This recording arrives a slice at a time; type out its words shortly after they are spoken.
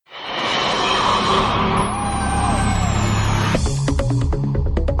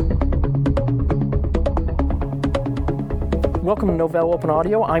Welcome to Novell Open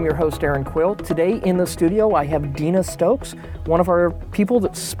Audio. I'm your host, Erin Quill. Today in the studio, I have Deena Stoke, one of our people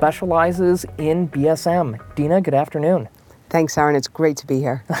that specializes in BSM. Deena, good afternoon. Thanks, Erin. It's great to be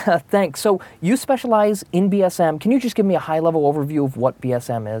here. Thanks. So you specialize in BSM. Can you just give me a high-level overview of what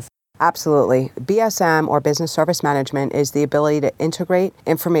BSM is? Absolutely. BSM, or Business Service Management, is the ability to integrate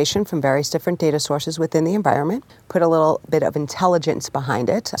information from various different data sources within the environment, put a little bit of intelligence behind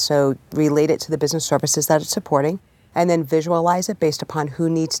it, so relate it to the business services that it's supporting, and then visualize it based upon who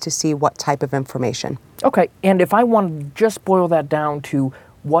needs to see what type of information. Okay, and if I want to just boil that down to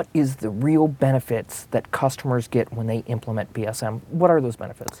what is the real benefits that customers get when they implement BSM? What are those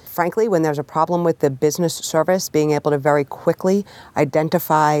benefits? Frankly, when there's a problem with the business service, being able to very quickly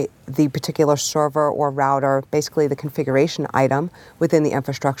identify the particular server or router, basically the configuration item within the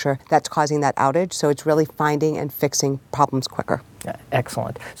infrastructure that's causing that outage. So it's really finding and fixing problems quicker.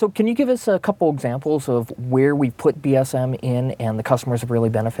 Excellent. So can you give us a couple examples of where we put BSM in and the customers have really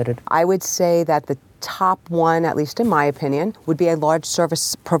benefited? I would say that the top one, at least in my opinion, would be a large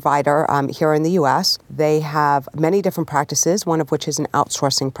service provider here in the U.S. They have many different practices, one of which is an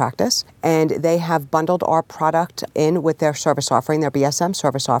outsourcing practice, and they have bundled our product in with their service offering, their BSM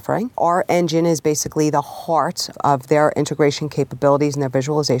service offering. Our engine is basically the heart of their integration capabilities and their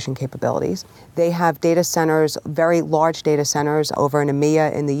visualization capabilities. They have data centers, very large data centers over in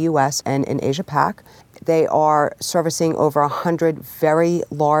EMEA in the U.S. and in Asia-Pac. They are servicing over 100 very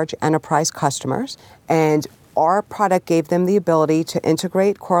large enterprise customers, and our product gave them the ability to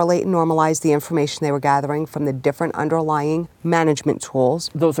integrate, correlate, and normalize the information they were gathering from the different underlying management tools.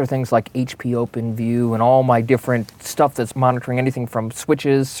 Those are things like HP OpenView and all my different stuff that's monitoring anything from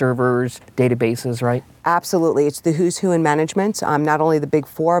switches, servers, databases, right? Absolutely. It's the who's who in management, not only the big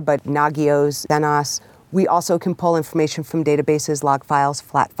four, but Nagios, Zenos. We also can pull information from databases, log files,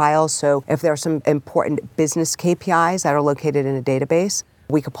 flat files. So if there are some important business KPIs that are located in a database,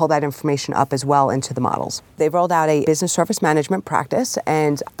 we could pull that information up as well into the models. They've rolled out a business service management practice,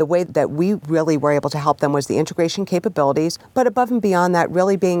 and the way that we really were able to help them was the integration capabilities, but above and beyond that,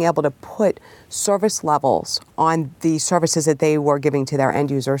 really being able to put service levels on the services that they were giving to their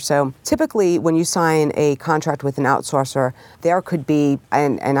end user. So typically when you sign a contract with an outsourcer, there could be,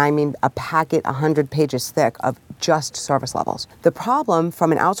 and I mean a packet 100 pages thick of just service levels. The problem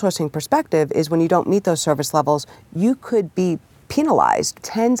from an outsourcing perspective is when you don't meet those service levels, you could be penalized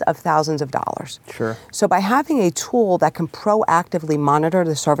tens of thousands of dollars. Sure. So by having a tool that can proactively monitor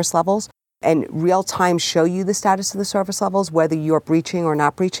the service levels and real time show you the status of the service levels, whether you're breaching or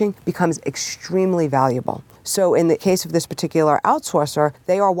not breaching, becomes extremely valuable. So in the case of this particular outsourcer,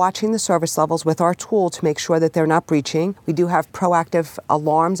 they are watching the service levels with our tool to make sure that they're not breaching. We do have proactive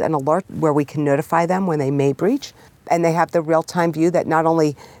alarms and alerts where we can notify them when they may breach. And they have the real-time view that not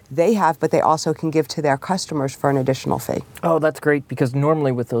only they have, but they also can give to their customers for an additional fee. Oh, that's great, because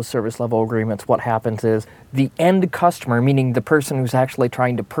normally with those service level agreements, what happens is the end customer, meaning the person who's actually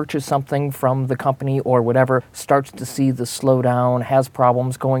trying to purchase something from the company or whatever, starts to see the slowdown, has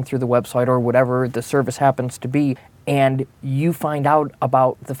problems going through the website or whatever the service happens to be, and you find out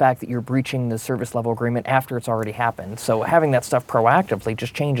about the fact that you're breaching the service level agreement after it's already happened. So having that stuff proactively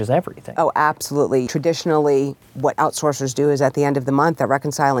just changes everything. Oh, absolutely. Traditionally, what outsourcers do is at the end of the month, they're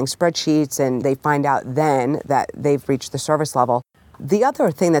reconciling spreadsheets and they find out then that they've reached the service level. The other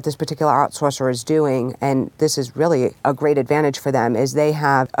thing that this particular outsourcer is doing, and this is really a great advantage for them, is they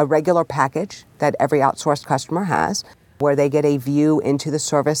have a regular package that every outsourced customer has, where they get a view into the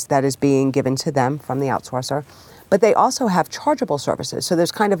service that is being given to them from the outsourcer. But they also have chargeable services. So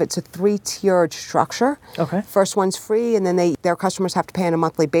there's it's a 3-tiered structure. Okay. First one's free, and then their customers have to pay on a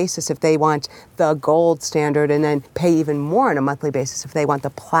monthly basis if they want the gold standard, and then pay even more on a monthly basis if they want the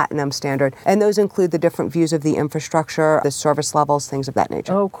platinum standard. And those include the different views of the infrastructure, the service levels, things of that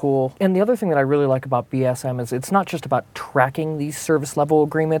nature. Oh, cool. And the other thing that I really like about BSM is it's not just about tracking these service level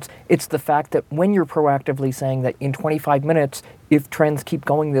agreements. It's the fact that when you're proactively saying that in 25 minutes, if trends keep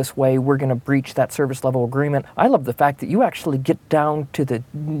going this way, we're going to breach that service level agreement. I love the fact that you actually get down to the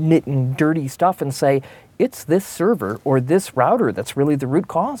nit and dirty stuff and say, it's this server or this router that's really the root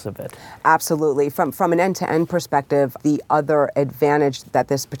cause of it. Absolutely. From an end-to-end perspective, the other advantage that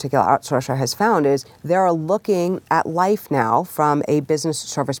this particular outsourcer has found is they're looking at life now from a business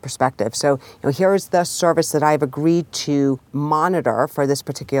service perspective. So here's the service that I've agreed to monitor for this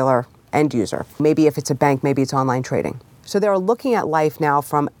particular end user. Maybe if it's a bank, maybe it's online trading. So they're looking at life now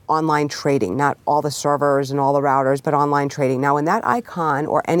from online trading, not all the servers and all the routers, but online trading. Now, when that icon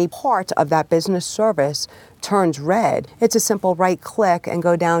or any part of that business service turns red, it's a simple right click and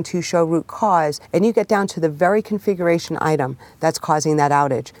go down to show root cause, and you get down to the very configuration item that's causing that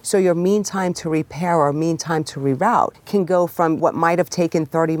outage. So your mean time to repair or mean time to reroute can go from what might have taken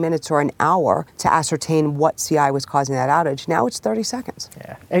 30 minutes or an hour to ascertain what CI was causing that outage. Now it's 30 seconds.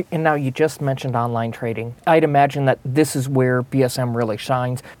 Yeah. And now you just mentioned online trading. I'd imagine that this is where BSM really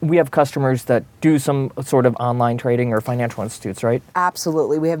shines. We have customers that do some sort of online trading or financial institutes, right?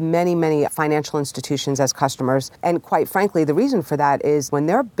 Absolutely. We have many, many financial institutions as customers. And quite frankly, the reason for that is when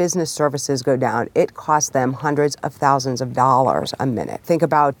their business services go down, it costs them hundreds of thousands of dollars a minute. Think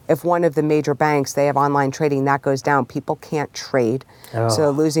about if one of the major banks, they have online trading, that goes down, people can't trade. Oh. So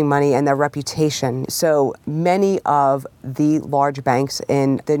they're losing money and their reputation. So many of the large banks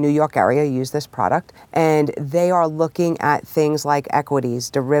in the New York area use this product, and they are looking at things like equities,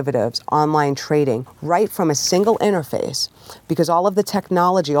 derivatives, online trading, right from a single interface, because all of the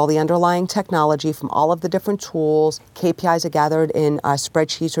technology, all the underlying technology from all of the different tools, KPIs are gathered in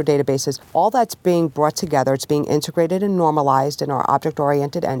spreadsheets or databases, all that's being brought together, it's being integrated and normalized in our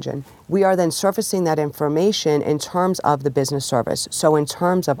object-oriented engine. We are then surfacing that information in terms of the business service, so in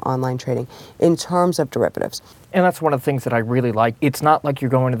terms of online trading, in terms of derivatives. And that's one of the things that I really like. It's not like you're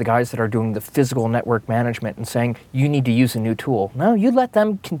going to the guys that are doing the physical network management and saying, you need to use a new tool. No, you let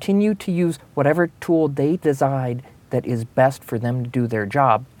them continue to use whatever tool they decide that is best for them to do their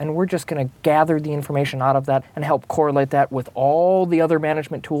job. And we're just going to gather the information out of that and help correlate that with all the other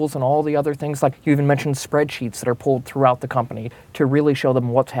management tools and all the other things, like you even mentioned spreadsheets that are pulled throughout the company to really show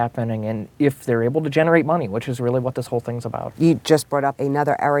them what's happening and if they're able to generate money, which is really what this whole thing's about. You just brought up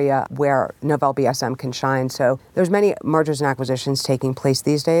another area where Novell BSM can shine. So there's many mergers and acquisitions taking place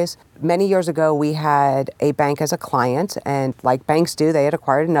these days. Many years ago, we had a bank as a client, and like banks do, they had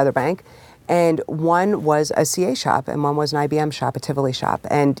acquired another bank. And one was a CA shop and one was an IBM shop, a Tivoli shop.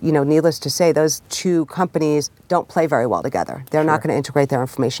 And, needless to say, those two companies don't play very well together. They're not going to integrate their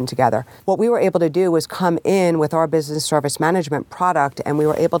information together. What we were able to do was come in with our business service management product, and we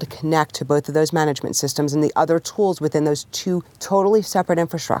were able to connect to both of those management systems and the other tools within those two totally separate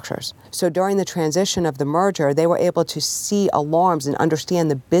infrastructures. So during the transition of the merger, they were able to see alarms and understand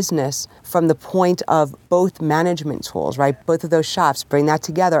the business from the point of both management tools, right? Both of those shops, bring that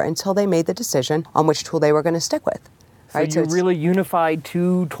together until they made the decision on which tool they were going to stick with. Right? So you really unified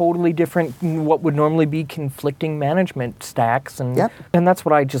two totally different, what would normally be conflicting management stacks. And that's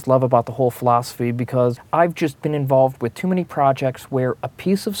what I just love about the whole philosophy, because I've just been involved with too many projects where a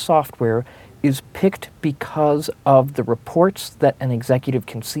piece of software is picked because of the reports that an executive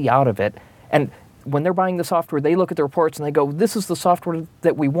can see out of it. And when they're buying the software, they look at the reports and they go, this is the software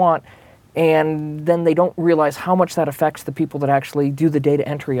that we want. And then they don't realize how much that affects the people that actually do the data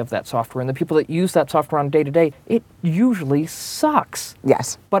entry of that software. And the people that use that software on day-to-day, it usually sucks.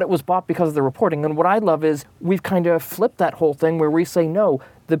 Yes. But it was bought because of the reporting. And what I love is we've kind of flipped that whole thing where we say, no,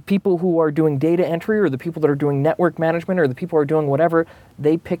 the people who are doing data entry or the people that are doing network management or the people who are doing whatever,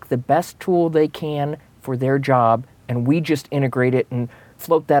 they pick the best tool they can for their job, and we just integrate it and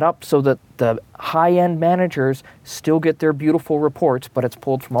float that up so that the high-end managers still get their beautiful reports, but it's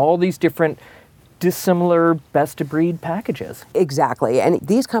pulled from all these different dissimilar best-of-breed packages. Exactly. And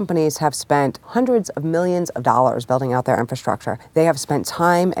these companies have spent hundreds of millions of dollars building out their infrastructure. They have spent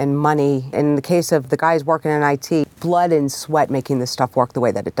time and money, in the case of the guys working in IT, blood and sweat making this stuff work the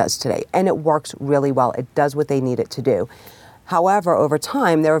way that it does today. And it works really well. It does what they need it to do. However, over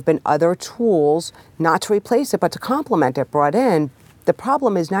time, there have been other tools, not to replace it, but to complement it, brought in. The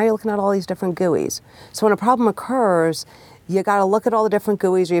problem is now you're looking at all these different GUIs. So when a problem occurs, you got to look at all the different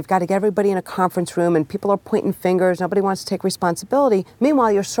GUIs, or you've got to get everybody in a conference room and people are pointing fingers. Nobody wants to take responsibility.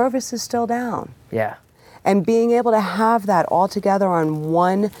 Meanwhile, your service is still down. Yeah. And being able to have that all together on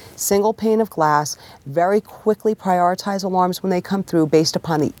one single pane of glass, very quickly prioritize alarms when they come through based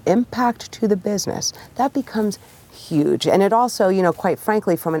upon the impact to the business, that becomes huge. And it also, quite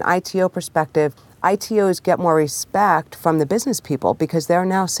frankly, from an ITO perspective, ITOs get more respect from the business people because they're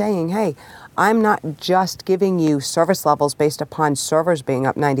now saying, hey, I'm not just giving you service levels based upon servers being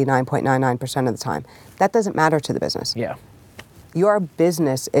up 99.99% of the time. That doesn't matter to the business. Yeah. Your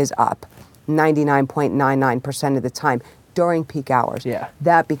business is up 99.99% of the time during peak hours. Yeah.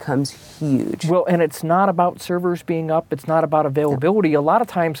 That becomes huge. Well, and it's not about servers being up. It's not about availability. No. A lot of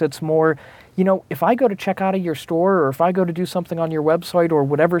times it's more, if I go to check out of your store or if I go to do something on your website or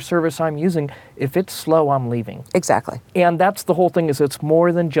whatever service I'm using, if it's slow, I'm leaving. Exactly. And that's the whole thing, is it's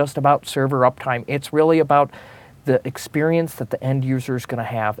more than just about server uptime. It's really about the experience that the end user is going to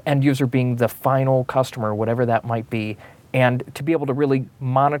have, end user being the final customer, whatever that might be, and to be able to really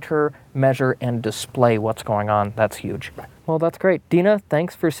monitor, measure, and display what's going on, that's huge. Well, that's great. Deena,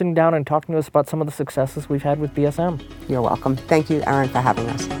 thanks for sitting down and talking to us about some of the successes we've had with BSM. You're welcome. Thank you, Erin, for having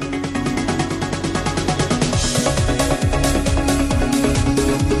us.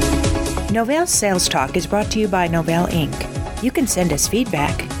 Novell Sales Talk is brought to you by Novell Inc. You can send us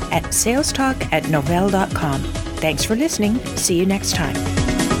feedback at salestalk@novell.com. Thanks for listening. See you next time.